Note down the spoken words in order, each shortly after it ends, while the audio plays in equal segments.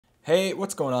Hey,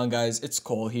 what's going on guys? It's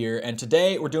Cole here, and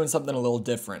today we're doing something a little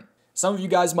different. Some of you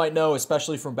guys might know,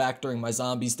 especially from back during my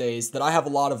zombies days, that I have a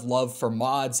lot of love for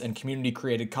mods and community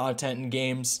created content in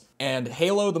games. And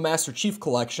Halo the Master Chief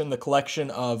Collection, the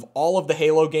collection of all of the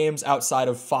Halo games outside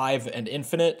of 5 and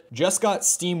Infinite, just got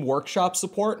Steam Workshop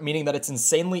support, meaning that it's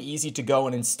insanely easy to go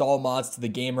and install mods to the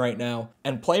game right now,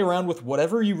 and play around with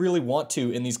whatever you really want to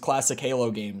in these classic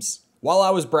Halo games. While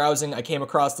I was browsing, I came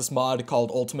across this mod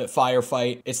called Ultimate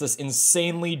Firefight. It's this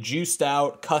insanely juiced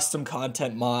out custom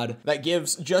content mod that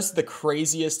gives just the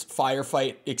craziest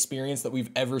firefight experience that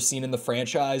we've ever seen in the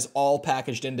franchise, all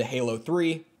packaged into Halo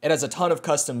 3. It has a ton of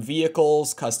custom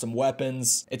vehicles, custom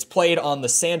weapons. It's played on the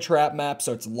Sandtrap map,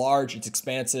 so it's large, it's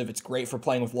expansive, it's great for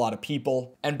playing with a lot of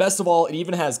people. And best of all, it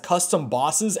even has custom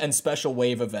bosses and special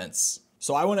wave events.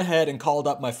 So I went ahead and called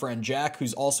up my friend Jack,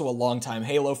 who's also a longtime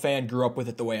Halo fan, grew up with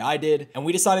it the way I did, and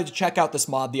we decided to check out this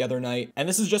mod the other night. And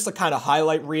this is just a kind of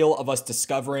highlight reel of us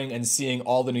discovering and seeing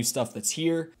all the new stuff that's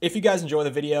here. If you guys enjoy the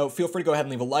video, feel free to go ahead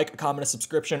and leave a like, a comment, a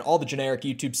subscription, all the generic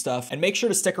YouTube stuff, and make sure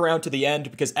to stick around to the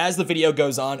end because as the video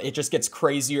goes on, it just gets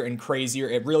crazier and crazier.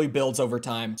 It really builds over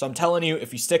time. So I'm telling you,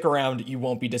 if you stick around, you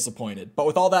won't be disappointed. But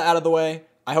with all that out of the way,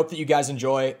 I hope that you guys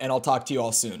enjoy, and I'll talk to you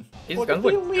all soon. These guns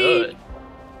look good.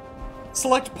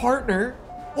 Select partner.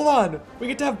 Hold on. We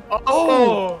get to have.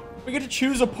 We get to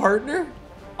choose a partner.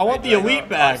 I want the elite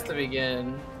back. To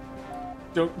begin.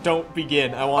 Don't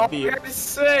begin. I want the. That guy's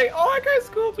sick. Oh, that guy's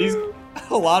cool too.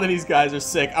 A lot of these guys are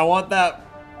sick. I want that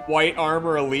white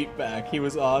armor elite back. He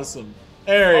was awesome.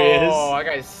 There he is. Oh, that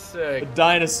guy's sick. A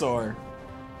dinosaur.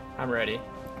 I'm ready.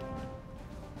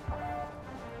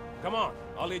 Come on,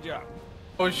 I'll lead you out.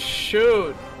 Oh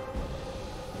shoot.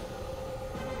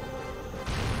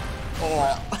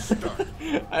 Oh.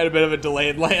 I had a bit of a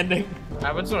delayed landing. What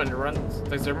happens when it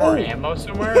runs? Is there more ammo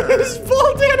somewhere? His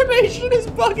vault animation is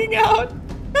bugging out.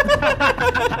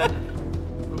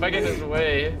 If I get his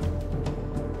way.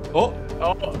 Oh.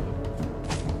 Oh.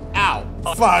 Ow.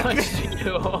 Oh, Fuck.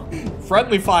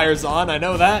 Friendly fire's on. I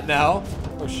know that now.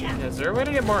 Oh shit. Is there a way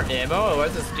to get more ammo?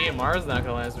 Otherwise this DMR is not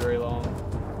gonna last very long.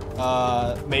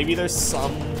 Maybe there's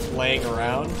some laying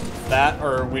around. That,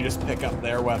 or we just pick up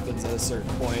their weapons at a certain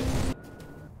point.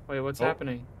 Wait, what's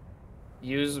happening?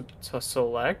 Use to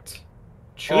select?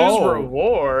 Choose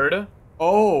reward?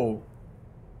 Oh.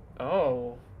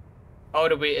 Oh. Oh,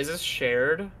 is this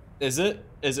shared? Is it?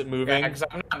 Is it moving? Yeah, because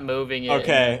I'm not moving it.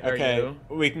 Okay, okay.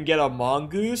 We can get a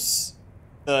mongoose,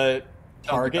 the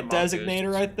target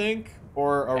designator, I think,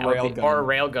 or a railgun. Or a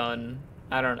railgun.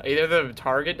 I don't know. Either the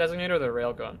target designator or the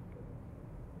railgun.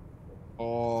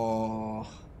 Oh.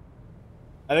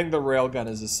 I think the railgun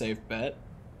is a safe bet.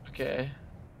 Okay.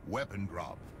 Weapon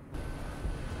drop.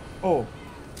 Oh.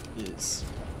 Yes.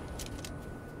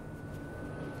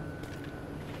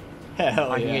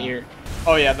 Hell yeah.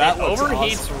 Oh yeah, that looks awesome. It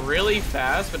overheats really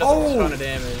fast, but doesn't do a ton of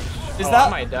damage. I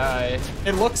might die.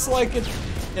 It looks like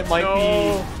it might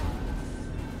be...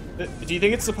 Do you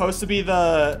think it's supposed to be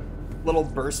the little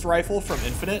burst rifle from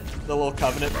Infinite? The little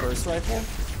Covenant burst rifle?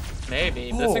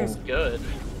 Maybe. This thing's good.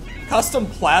 Custom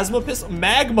plasma pistol?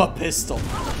 Magma pistol!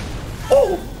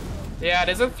 Oh! Yeah, it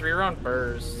is a 3-round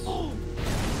burst.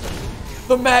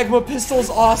 The magma pistol's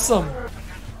awesome!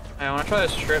 I want to try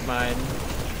to strip mine.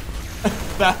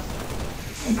 That...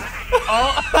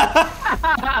 Oh!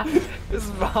 This is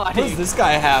fine. What does this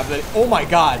guy have? Oh my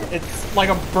god, it's like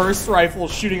a burst rifle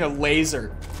shooting a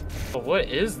laser. What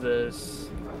is this?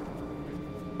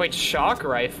 Wait, shock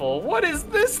rifle? What is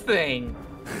this thing?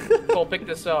 Cole, pick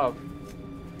this up.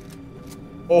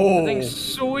 Oh. This thing's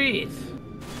sweet.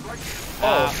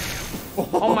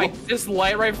 Oh my, this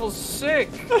light rifle's sick.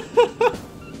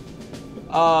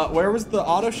 Where was the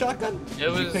auto shotgun?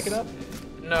 Did you pick it up?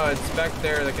 No, it's back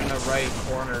there, like in the right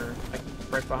corner. Like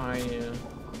right behind you.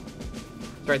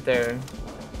 It's right there.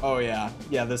 Oh yeah.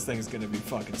 Yeah, this thing's gonna be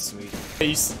fucking sweet.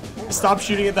 Hey, stop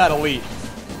shooting at that elite.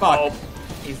 Fuck. Oh,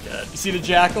 he's dead. You see the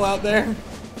jackal out there?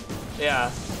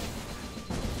 Yeah.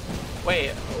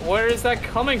 Wait, where is that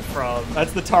coming from?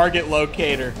 That's the target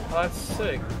locator. Oh, that's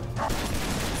sick.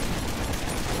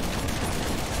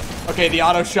 Okay, the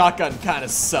auto shotgun kind of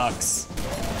sucks.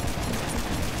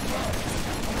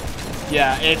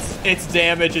 Yeah, its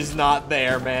damage is not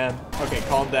there, man. Okay,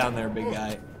 calm down there, big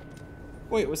guy.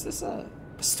 Wait, was this a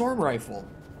storm rifle?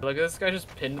 Look at this guy just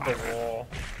pinned to the wall.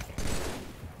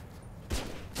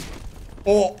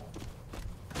 Oh.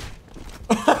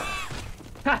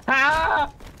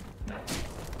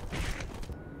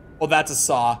 Oh, that's a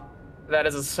saw. That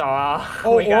is a saw.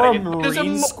 Oh, or a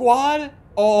Marine squad?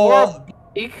 Oh.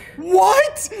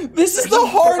 What? This is the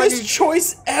hardest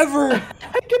choice ever.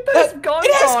 Get those guns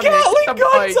it has on Gatling Get the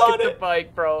guns bike. on Get it. the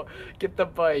bike, bro. Get the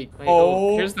bike. Wait,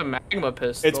 Oh. here's the magma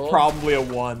pistol. It's probably a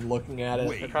 1 looking at it.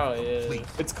 It probably is.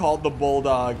 It's called the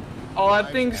Bulldog. Oh,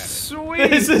 that thing's sweet.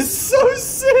 This is so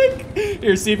sick.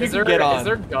 Here, see if you can get on. Is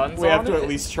there guns We have on to it? at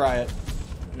least try it.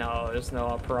 No, there's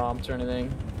no prompts or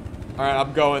anything. All right,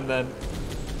 I'm going then.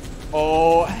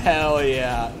 Oh, hell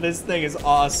yeah. This thing is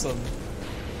awesome.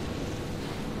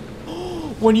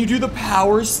 When you do the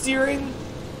power steering,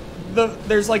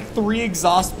 there's like 3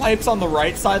 exhaust pipes on the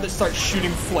right side that start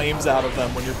shooting flames out of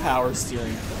them when you're power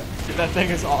steering. Dude, that thing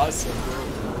is awesome.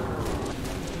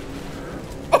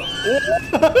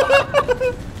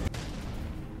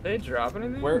 They drop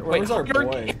anything? Where's our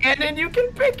boy? And you can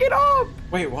pick it up.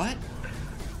 Wait, what?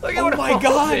 Look at Oh what my I'm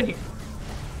god! holding.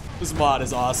 This mod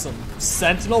is awesome.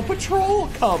 Sentinel Patrol?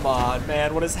 Come on,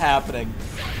 man. What is happening?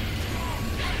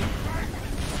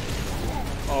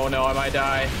 Oh no, I might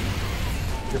die.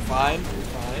 You're fine. You're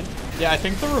fine. Yeah, I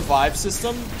think the revive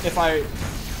system, if I...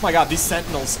 Oh my god, these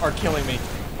sentinels are killing me.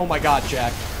 Oh my god,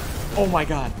 Jack. Oh my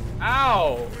god.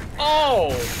 Ow! Oh!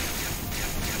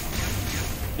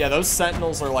 Yeah, those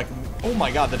sentinels are like... Oh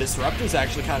my god, the disruptor's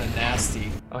actually kind of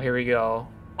nasty. Oh, here we go.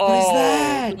 What is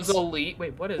that? It was elite.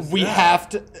 Wait, what is We that? have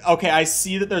to... Okay, I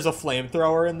see that there's a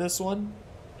flamethrower in this one.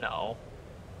 No.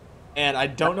 And I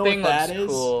don't know what that is.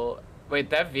 Cool. Wait,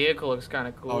 that vehicle looks kind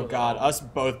of cool. Oh god, though. us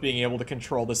both being able to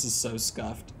control this is so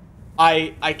scuffed.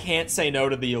 I can't say no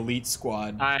to the elite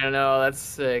squad. I don't know, that's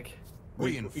sick.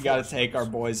 We gotta take our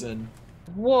boys in.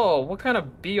 Whoa, what kind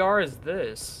of BR is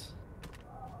this?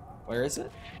 Where is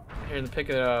it? Here, pick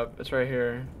it up. It's right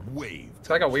here. Wave. It's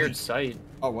like a weird sight.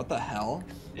 Oh, what the hell?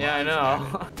 Yeah, I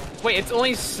know. Wait, it's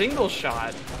only single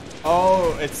shot.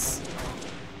 Oh, it's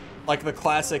like the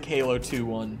classic Halo 2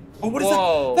 one. Oh, what is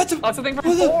Whoa. that? That's a thing from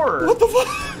what the- 4. What the fuck?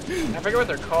 I forget what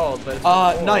they're called, but it's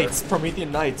from 4. Knights,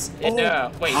 Promethean Knights. Oh,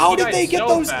 Yeah, wait, how he did died they get so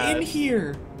those fast. in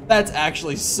here? That's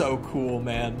actually so cool,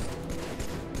 man.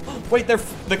 Wait, the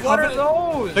What Covenant.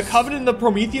 are those? The Covenant and the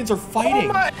Prometheans are fighting.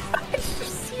 Oh my! I just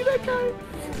see that guy.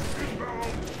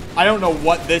 I don't know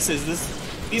what this is.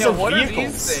 These are what vehicles. Are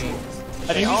these things?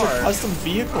 I think these are custom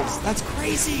vehicles. That's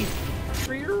crazy.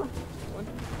 Rear? What?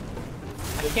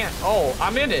 I can't. Oh,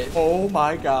 I'm in it. Oh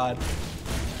my god.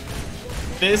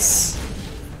 This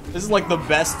is like the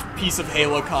best piece of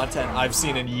Halo content I've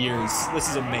seen in years. This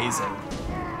is amazing.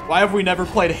 Why have we never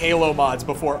played Halo mods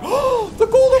before? Oh, the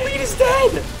Gold Elite is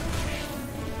dead!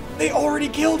 They already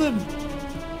killed him!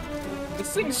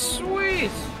 This thing's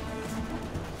sweet.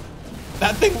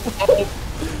 That thing... Oh,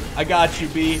 I got you,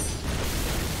 B.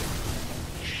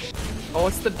 Oh,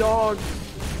 it's the dog.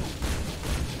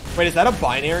 Wait, is that a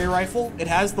binary rifle? It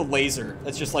has the laser.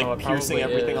 That's just like Oh, it piercing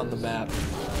probably everything on the is. map.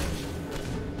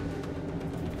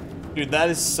 Dude, that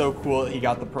is so cool that he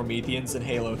got the Prometheans in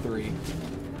Halo 3.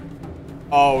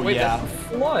 Oh, Wait, yeah. that's a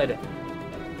flood.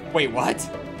 Wait, what?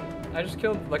 I just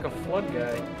killed like a flood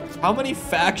guy. How many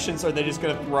factions are they just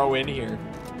gonna throw in here?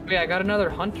 Wait, I got another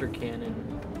hunter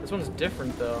cannon. This one's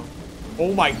different though.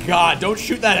 Oh my god, don't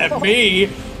shoot that at me!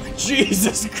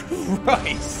 Jesus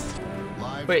Christ!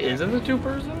 Wait, is it the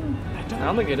 2-person? I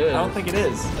don't think it is. I don't think it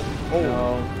is. Oh,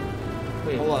 No.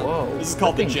 Wait, hold on. whoa. This is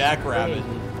called the That thing's Jackrabbit.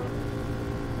 crazy.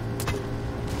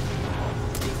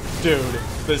 Dude,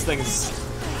 this thing is...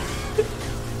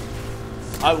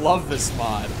 I love this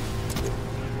mod.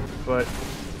 But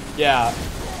Yeah,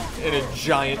 in a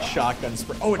giant shotgun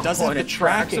spray. Oh, it does have and the it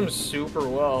tracks tracking. him super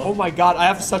well. Oh my god, I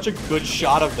have such a good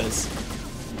shot of this.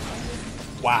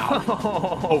 Wow.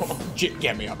 Oh,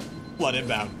 get me up. Blood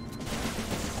inbound.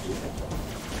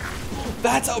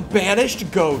 That's a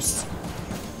banished ghost.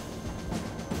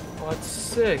 Oh, that's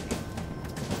sick.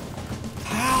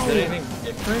 How? Is it anything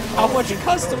different? How much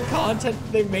custom content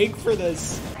did they make for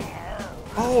this?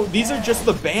 Oh, these are just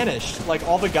the banished. Like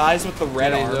all the guys with the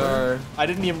red Yeah, these armor. are. I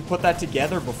didn't even put that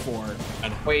together before.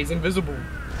 Wait, he's invisible.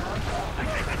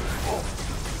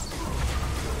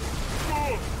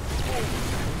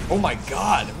 Oh my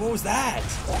god, what was that?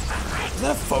 Was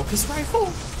that a focus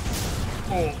rifle?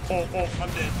 Oh, I'm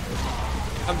dead.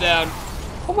 I'm down.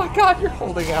 Oh my god, you're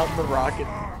holding out the rocket.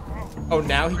 Oh,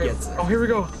 now he gets it. Oh, here we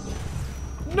go.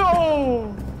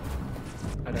 No!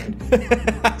 I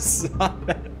died. I saw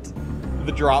that.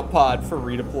 The drop pod for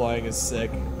redeploying is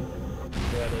sick.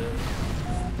 Yeah, it is.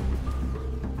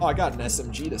 Oh, I got an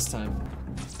SMG this time.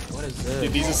 What is this?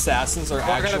 Dude, these assassins are Oh,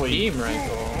 I got a actually... beam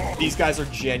rifle. These guys are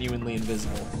genuinely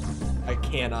invisible. I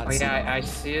cannot Oh see yeah, them. I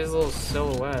see his little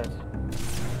silhouette.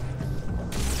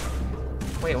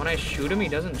 Wait, when I shoot him, he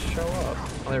doesn't show up.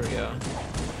 Oh, there we go.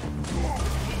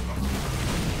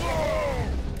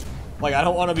 Like, I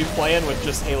don't want to be playing with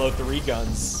just Halo 3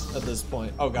 guns. at this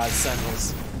point. Oh god,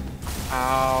 sentinels.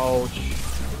 Ouch.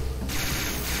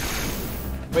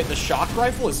 Wait, the shock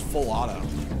rifle is full auto.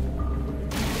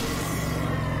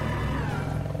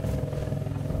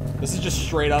 This is just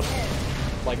straight up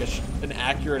like an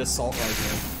accurate assault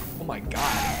rifle. Oh my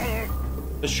god.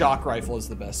 The shock rifle is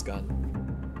the best gun.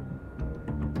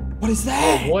 What is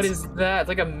that? Oh, what is that? It's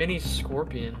like a mini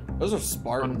scorpion. Those are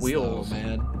Spartans on wheels, though,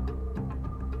 man.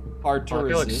 Hard to Oh,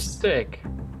 it looks resist. sick.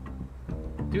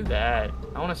 Do that.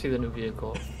 I want to see the new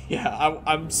vehicle. Yeah,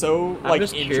 I'm so like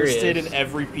just interested curious. in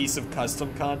every piece of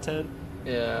custom content.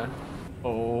 Yeah.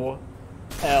 Oh,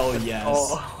 hell yes.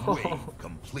 Oh. Wave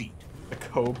complete. The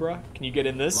Cobra? Can you get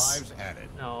in this? Lives added.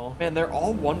 No. Man, they're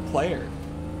all one player.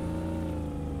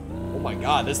 Oh my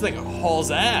god, this thing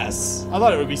hauls ass. I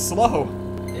thought it would be slow.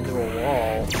 Into a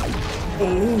wall.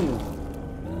 Oh.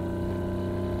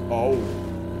 Oh.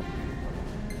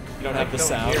 You don't have the don't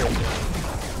sound? hear it.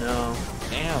 No.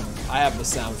 Damn, I have the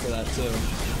sound for that too.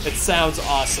 It sounds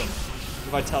awesome.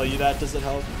 If I tell you that, does it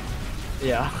help?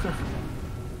 Yeah.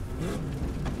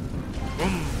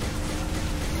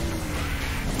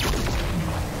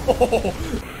 Oh.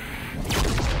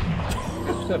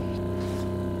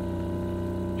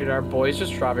 Dude, our boy's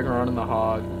just driving around in the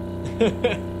hog.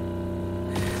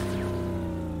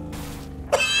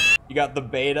 You got the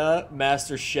Beta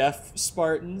Master Chef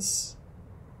Spartans.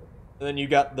 And then you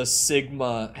got the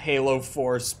Sigma Halo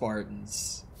 4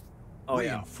 Spartans. Oh,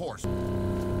 yeah. Reinforced.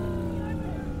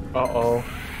 Uh-oh.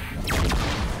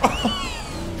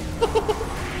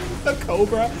 The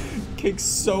Cobra kicks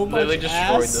so much Literally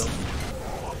destroyed ass. them.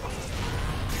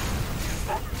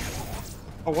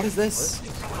 Oh, what is this?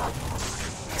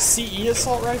 CE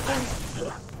assault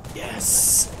rifle?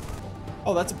 Yes.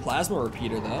 Oh, that's a plasma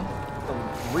repeater though. From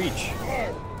Reach.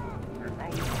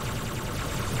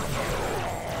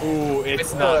 Ooh,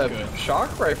 it's not good.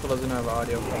 Shock rifle doesn't have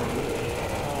audio.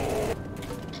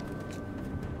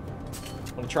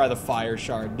 I'm gonna try the fire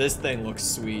shard. This thing looks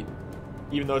sweet.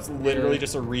 Even though it's literally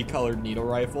just a recolored needle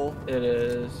rifle. It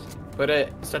is. But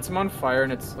it sets them on fire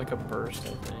and it's like a burst,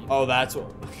 I think. Oh, that's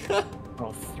what.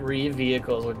 Oh, 3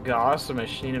 vehicles with Gauss, a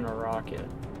machine, and a rocket.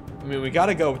 I mean, we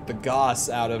gotta go with the Gauss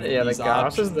out of Yeah, the these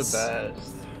Gauss is options. the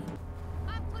best.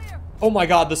 Oh my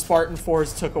god, the Spartan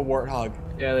 4s took a Warthog.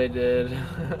 Yeah, they did.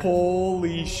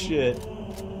 Holy shit.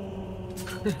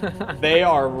 They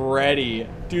are ready.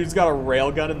 Dude's got a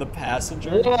railgun in the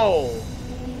passenger. Whoa!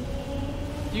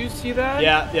 Do you see that?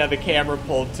 Yeah, the camera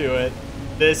pulled to it.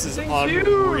 This is Thing's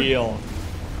unreal.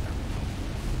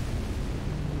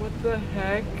 What the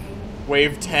heck?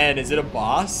 Wave 10, is it a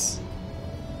boss?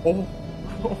 Oh,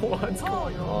 What's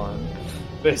going on?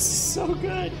 this is so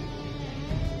good.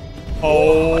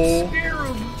 Oh Scare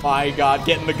him. my god,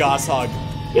 get in the Gauss hog.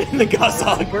 Get in the Gauss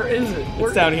hog. Where is it?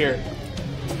 It's down here.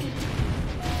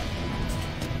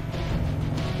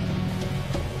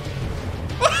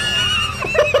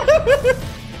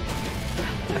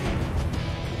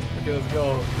 Okay, let's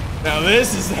go. Now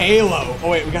this is Halo. Oh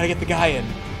wait, we gotta get the guy in.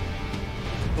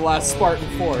 The last Spartan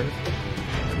 4.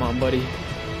 Come on, buddy.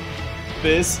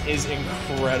 This is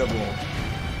incredible.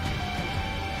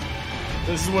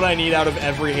 This is what I need out of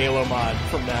every Halo mod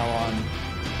from now on.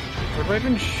 Where do I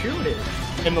even shoot it?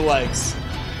 In the legs.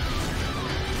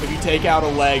 If you take out a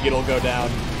leg, it'll go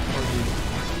down.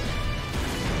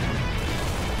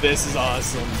 This is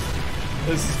awesome.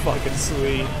 This is fucking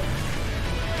sweet.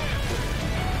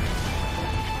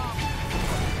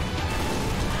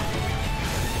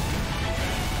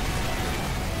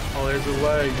 Oh, there's a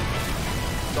leg.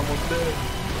 It's almost dead.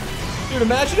 Dude,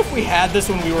 imagine if we had this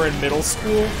when we were in middle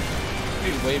school.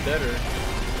 It'd be way better.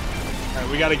 Alright,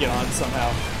 we gotta get on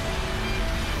somehow.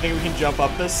 Think we can jump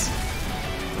up this?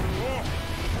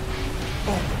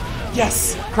 Oh,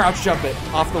 yes! Crouch jump it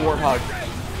off the Warthog.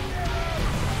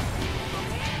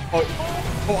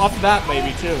 Oh, off that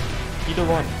maybe too. Either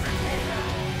one.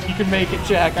 You can make it,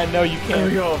 Jack. I know you can. There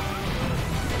we go.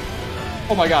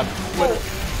 Oh my god. What?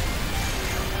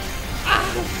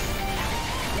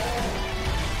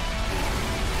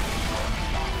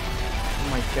 Oh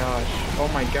my gosh. Oh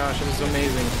my gosh, this is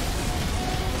amazing.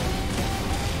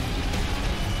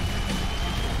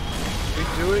 We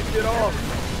do it, get off.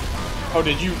 Oh,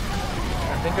 did you?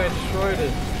 I think I destroyed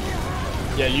it.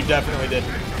 Yeah, you definitely did.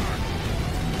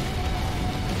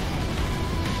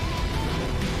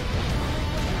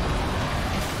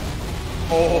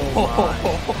 Oh.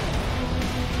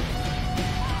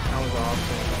 That was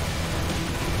awesome.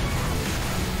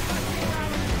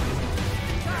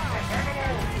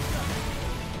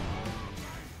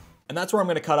 And that's where I'm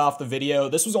going to cut off the video.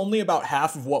 This was only about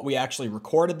half of what we actually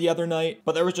recorded the other night,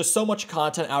 but there was just so much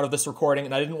content out of this recording,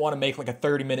 and I didn't want to make like a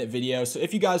 30-minute video. So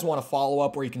if you guys want to follow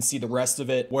up where you can see the rest of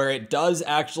it, where it does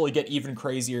actually get even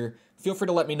crazier, feel free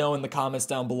to let me know in the comments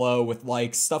down below with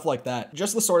likes, stuff like that.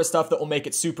 Just the sort of stuff that will make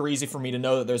it super easy for me to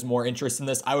know that there's more interest in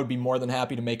this. I would be more than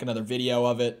happy to make another video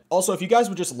of it. Also, if you guys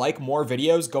would just like more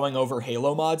videos going over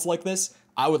Halo mods like this,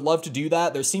 I would love to do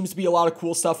that. There seems to be a lot of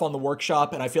cool stuff on the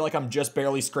workshop, and I feel like I'm just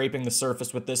barely scraping the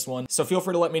surface with this one, so feel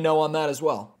free to let me know on that as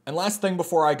well. And last thing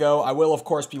before I go, I will of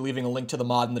course be leaving a link to the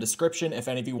mod in the description if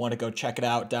any of you want to go check it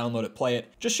out, download it, play it.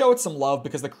 Just show it some love,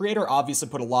 because the creator obviously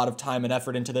put a lot of time and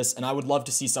effort into this, and I would love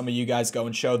to see some of you guys go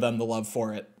and show them the love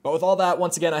for it. But with all that,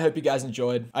 once again, I hope you guys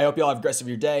enjoyed. I hope you all have a great rest of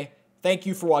your day. Thank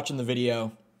you for watching the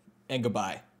video, and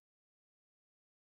goodbye.